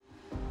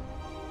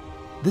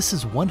This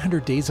is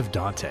 100 Days of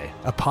Dante,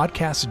 a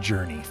podcast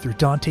journey through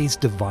Dante's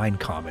Divine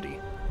Comedy,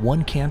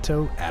 one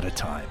canto at a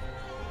time.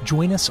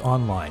 Join us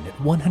online at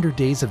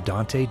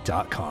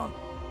 100daysofdante.com.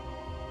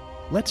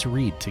 Let's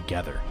read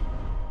together.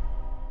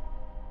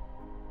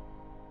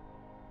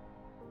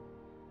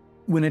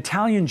 When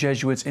Italian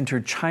Jesuits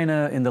entered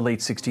China in the late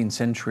 16th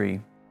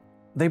century,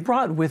 they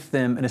brought with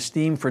them an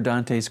esteem for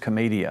Dante's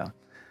Commedia,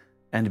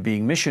 and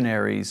being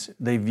missionaries,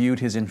 they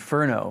viewed his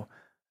Inferno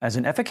as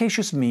an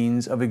efficacious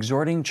means of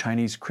exhorting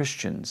Chinese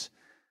Christians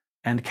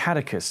and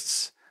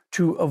catechists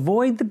to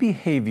avoid the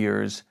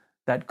behaviors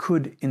that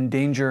could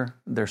endanger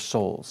their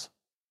souls.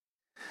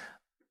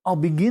 I'll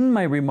begin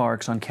my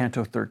remarks on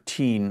Canto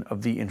 13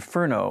 of the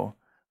Inferno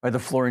by the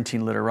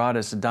Florentine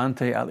literatus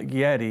Dante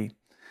Alighieri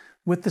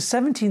with the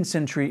 17th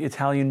century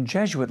Italian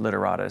Jesuit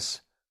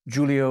literatus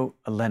Giulio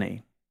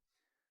Aleni,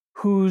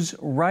 whose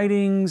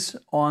writings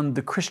on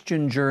the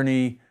Christian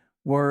journey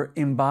were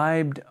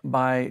imbibed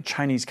by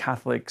Chinese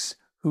Catholics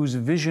whose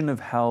vision of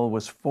hell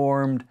was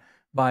formed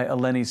by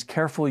Aleni's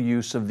careful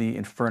use of the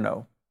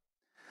Inferno.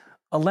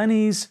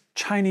 Aleni's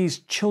Chinese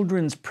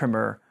children's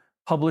primer,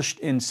 published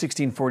in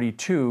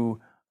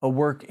 1642, a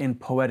work in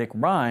poetic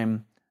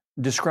rhyme,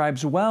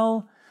 describes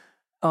well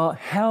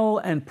hell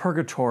and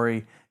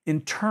purgatory in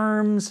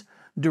terms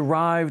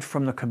derived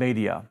from the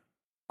Commedia.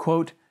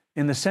 Quote,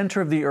 "In the center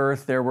of the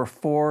earth there were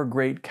 4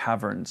 great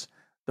caverns.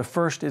 The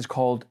first is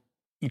called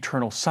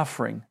eternal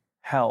suffering,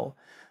 hell.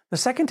 The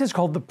second is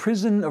called the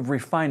prison of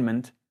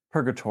refinement,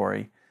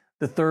 purgatory.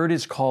 The third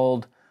is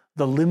called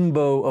the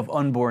limbo of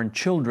unborn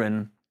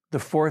children. The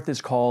fourth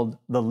is called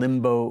the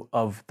limbo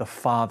of the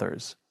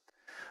fathers."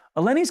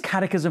 Aleni's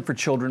Catechism for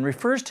Children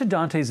refers to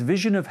Dante's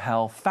vision of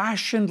hell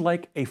fashioned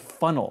like a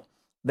funnel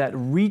that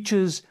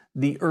reaches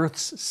the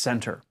earth's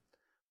center.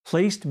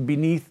 Placed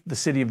beneath the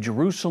city of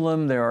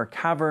Jerusalem, there are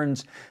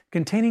caverns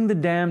containing the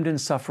damned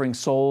and suffering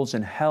souls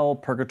in hell,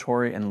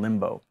 purgatory, and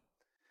limbo.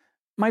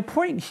 My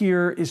point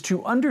here is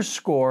to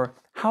underscore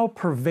how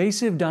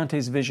pervasive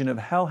Dante's vision of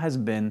hell has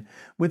been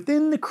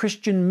within the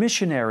Christian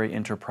missionary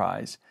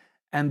enterprise,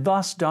 and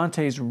thus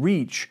Dante's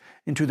reach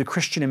into the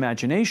Christian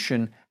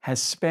imagination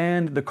has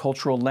spanned the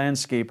cultural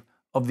landscape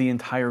of the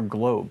entire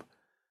globe.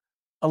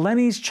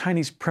 Aleni's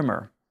Chinese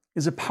primer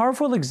is a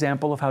powerful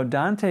example of how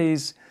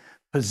Dante's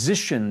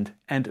positioned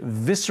and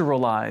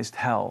visceralized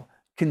hell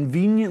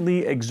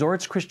conveniently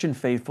exhorts Christian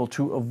faithful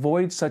to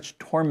avoid such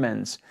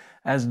torments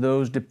as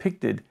those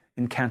depicted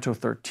in Canto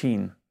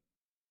 13.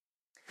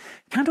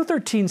 Canto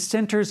 13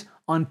 centers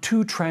on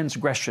 2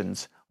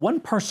 transgressions, one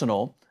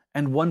personal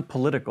and one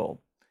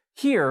political.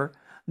 Here,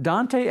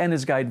 Dante and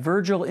his guide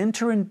Virgil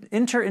enter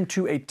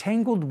into a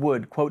tangled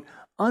wood, quote,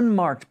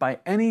 unmarked by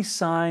any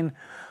sign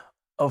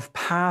of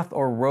path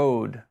or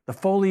road. The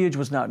foliage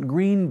was not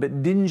green,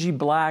 but dingy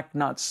black,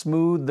 not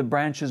smooth, the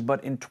branches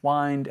but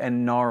entwined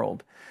and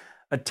gnarled.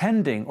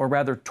 Attending, or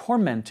rather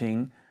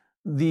tormenting,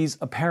 these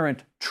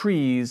apparent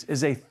trees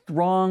is a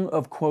throng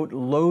of, quote,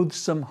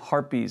 loathsome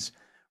harpies,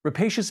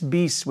 rapacious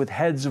beasts with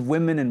heads of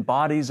women and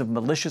bodies of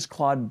malicious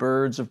clawed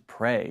birds of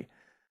prey.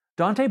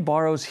 Dante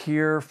borrows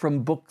here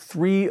from Book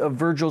 3 of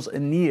Virgil's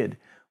Aeneid,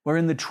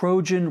 wherein the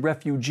Trojan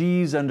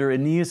refugees under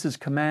Aeneas's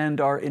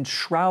command are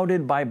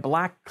enshrouded by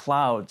black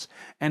clouds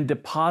and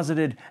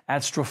deposited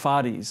at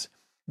Strophades,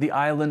 the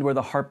island where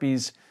the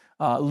harpies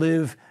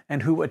live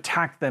and who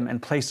attack them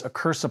and place a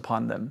curse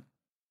upon them.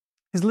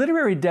 His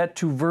literary debt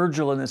to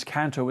Virgil in this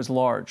canto is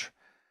large,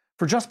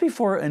 for just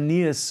before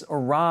Aeneas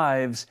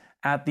arrives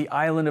at the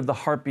island of the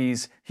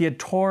Harpies, he had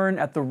torn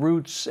at the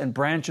roots and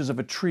branches of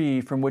a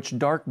tree from which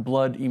dark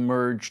blood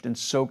emerged and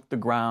soaked the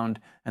ground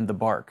and the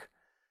bark.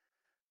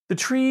 The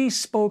tree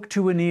spoke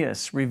to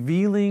Aeneas,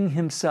 revealing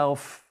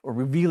itself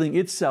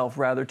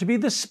to be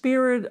the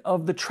spirit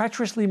of the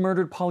treacherously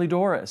murdered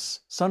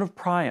Polydorus, son of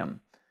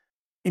Priam.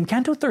 In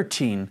Canto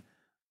 13,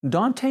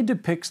 Dante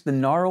depicts the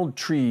gnarled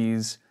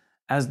trees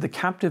as the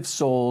captive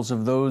souls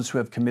of those who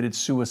have committed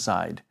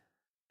suicide,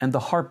 and the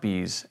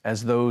harpies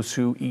as those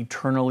who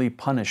eternally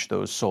punish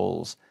those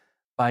souls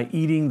by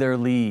eating their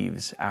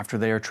leaves after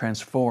they are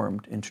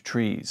transformed into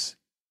trees.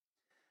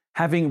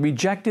 Having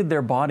rejected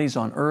their bodies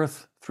on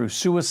earth through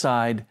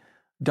suicide,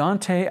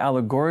 Dante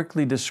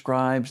allegorically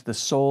describes the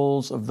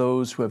souls of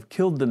those who have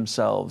killed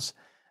themselves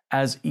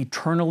as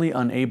eternally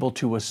unable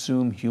to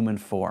assume human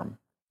form.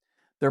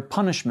 Their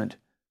punishment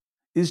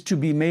is to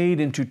be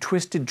made into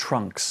twisted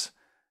trunks,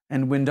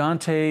 and when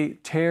Dante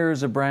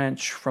tears a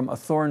branch from a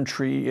thorn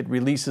tree, it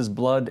releases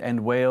blood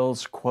and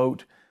wails,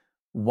 quote,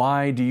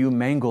 "Why do you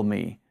mangle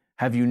me?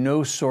 Have you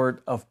no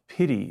sort of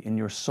pity in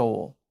your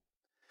soul?"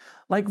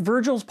 Like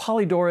Virgil's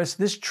Polydorus,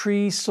 this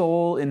tree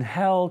soul in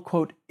hell,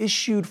 quote,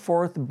 issued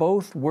forth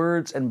both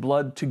words and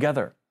blood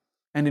together,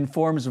 and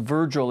informs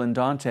Virgil and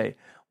Dante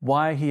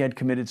why he had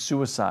committed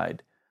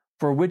suicide,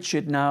 for which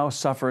it now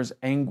suffers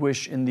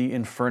anguish in the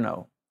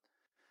Inferno.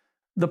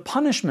 The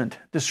punishment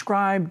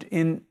described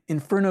in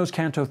Inferno's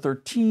Canto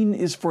 13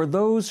 is for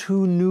those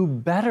who knew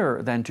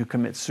better than to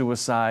commit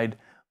suicide,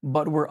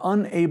 but were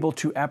unable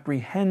to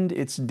apprehend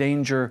its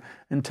danger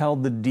until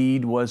the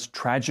deed was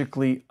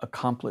tragically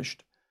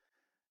accomplished.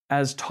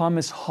 As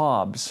Thomas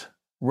Hobbes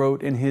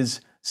wrote in his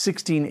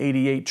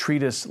 1688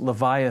 treatise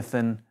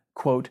Leviathan,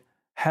 quote,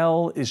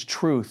 "Hell is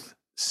truth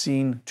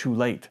seen too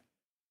late."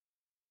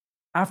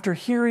 After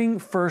hearing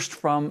first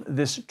from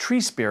this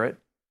tree spirit,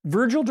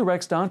 Virgil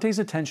directs Dante's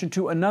attention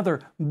to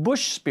another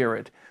bush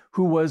spirit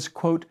who was,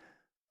 quote,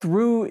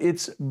 "through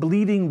its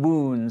bleeding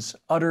wounds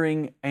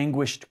uttering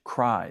anguished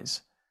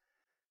cries."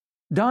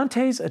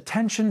 Dante's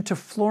attention to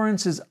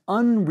Florence's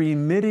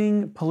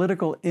unremitting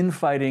political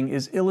infighting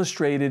is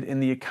illustrated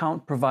in the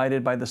account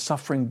provided by the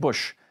suffering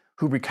bush,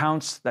 who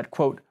recounts that,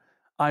 quote,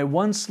 "I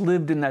once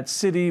lived in that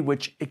city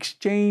which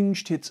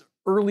exchanged its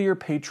earlier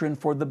patron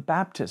for the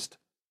Baptist.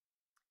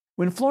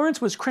 When Florence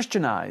was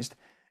Christianized,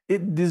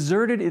 it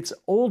deserted its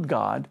old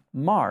god,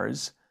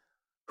 Mars,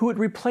 who it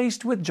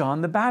replaced with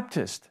John the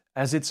Baptist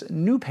as its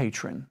new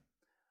patron.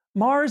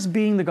 Mars,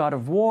 being the god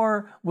of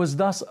war, was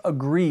thus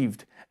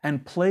aggrieved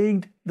and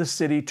plagued the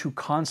city to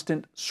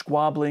constant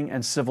squabbling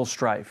and civil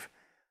strife.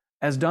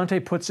 As Dante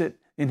puts it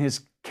in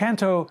his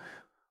canto,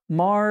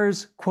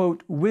 Mars,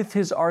 quote, "with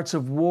his arts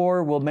of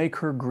war will make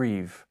her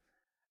grieve."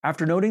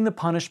 After noting the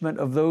punishment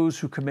of those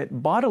who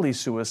commit bodily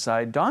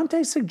suicide,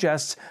 Dante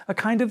suggests a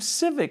kind of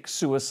civic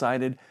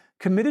suicide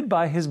committed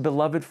by his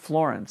beloved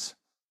Florence.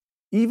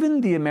 Even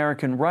the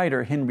American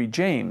writer Henry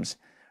James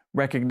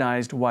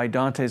recognized why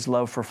Dante's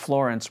love for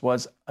Florence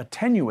was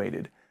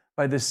attenuated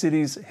by the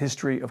city's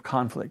history of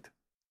conflict.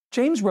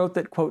 James wrote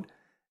that, quote,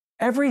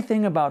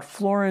 "everything about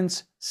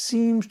Florence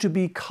seems to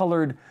be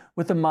colored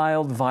with a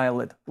mild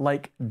violet,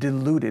 like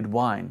diluted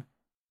wine."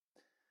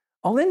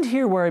 I'll end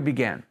here where I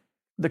began,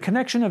 the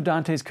connection of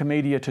Dante's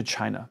Commedia to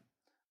China.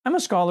 I'm a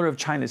scholar of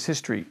China's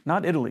history,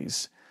 not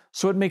Italy's,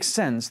 so it makes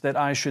sense that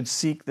I should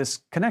seek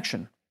this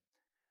connection.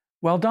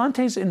 While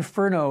Dante's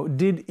Inferno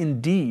did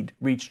indeed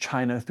reach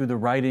China through the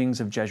writings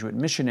of Jesuit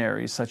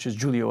missionaries such as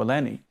Giulio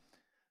Eleni,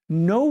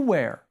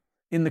 nowhere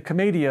in the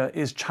Commedia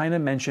is China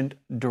mentioned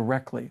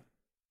directly.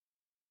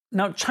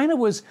 Now, China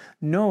was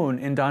known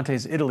in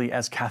Dante's Italy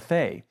as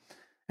Cathay,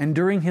 and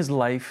during his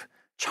life,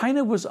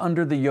 China was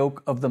under the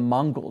yoke of the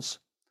Mongols,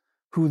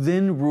 who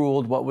then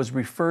ruled what was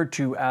referred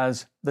to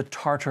as the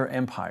Tartar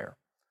Empire.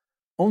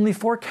 Only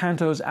 4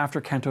 cantos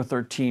after Canto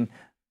 13,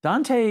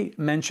 Dante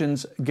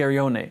mentions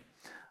Geryon,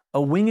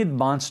 a winged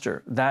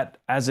monster that,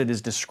 as it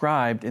is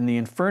described in the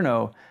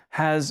Inferno,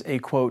 has a,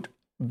 quote,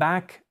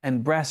 "back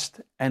and breast,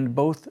 and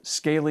both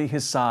scaly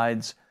his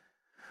sides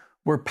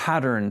were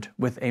patterned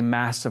with a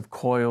mass of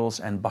coils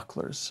and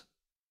bucklers."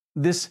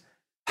 This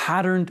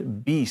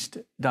patterned beast,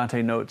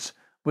 Dante notes,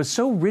 was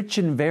so rich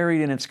and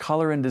varied in its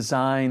color and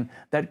design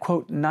that,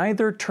 quote,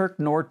 "neither Turk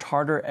nor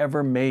Tartar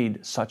ever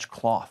made such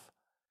cloth."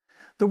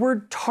 The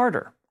word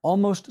Tartar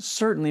almost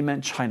certainly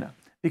meant China,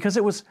 because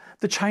it was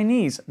the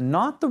Chinese,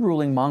 not the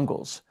ruling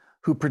Mongols,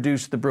 who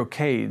produced the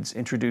brocades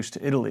introduced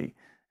to Italy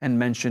and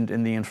mentioned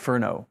in the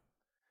Inferno.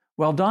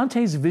 While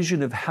Dante's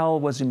vision of hell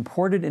was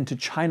imported into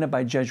China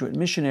by Jesuit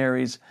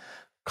missionaries,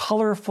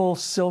 colorful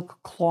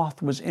silk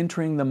cloth was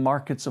entering the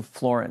markets of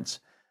Florence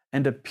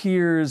and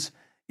appears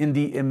in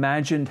the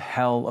imagined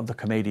hell of the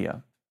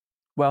Commedia.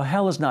 While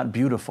hell is not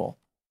beautiful,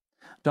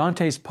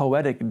 Dante's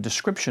poetic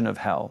description of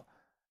hell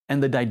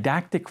and the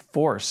didactic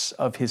force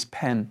of his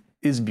pen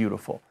is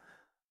beautiful,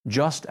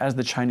 just as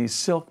the Chinese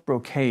silk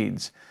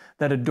brocades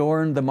that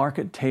adorned the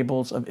market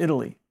tables of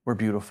Italy were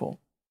beautiful.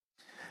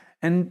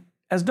 And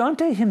as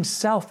Dante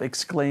himself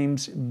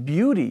exclaims,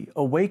 beauty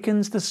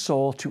awakens the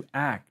soul to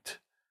act.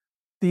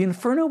 The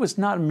Inferno was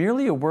not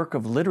merely a work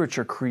of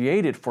literature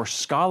created for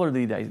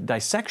scholarly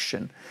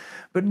dissection,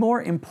 but more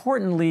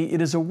importantly,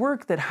 it is a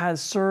work that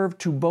has served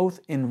to both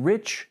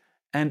enrich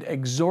and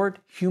exhort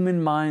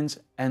human minds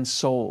and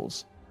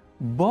souls,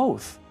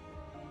 both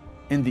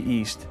in the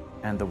East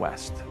and the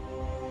West.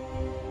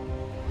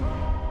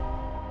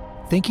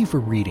 Thank you for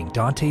reading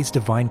Dante's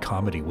Divine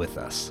Comedy with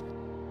us.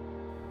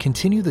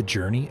 Continue the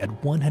journey at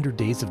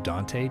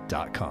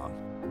 100daysofdante.com.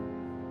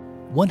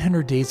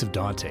 100 Days of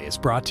Dante is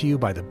brought to you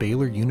by the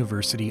Baylor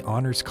University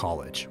Honors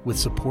College with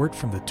support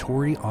from the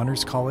Torrey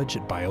Honors College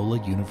at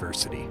Biola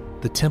University,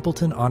 the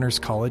Templeton Honors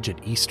College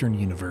at Eastern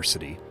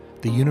University,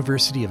 the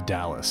University of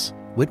Dallas,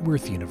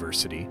 Whitworth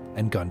University,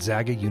 and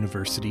Gonzaga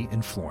University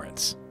in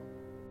Florence.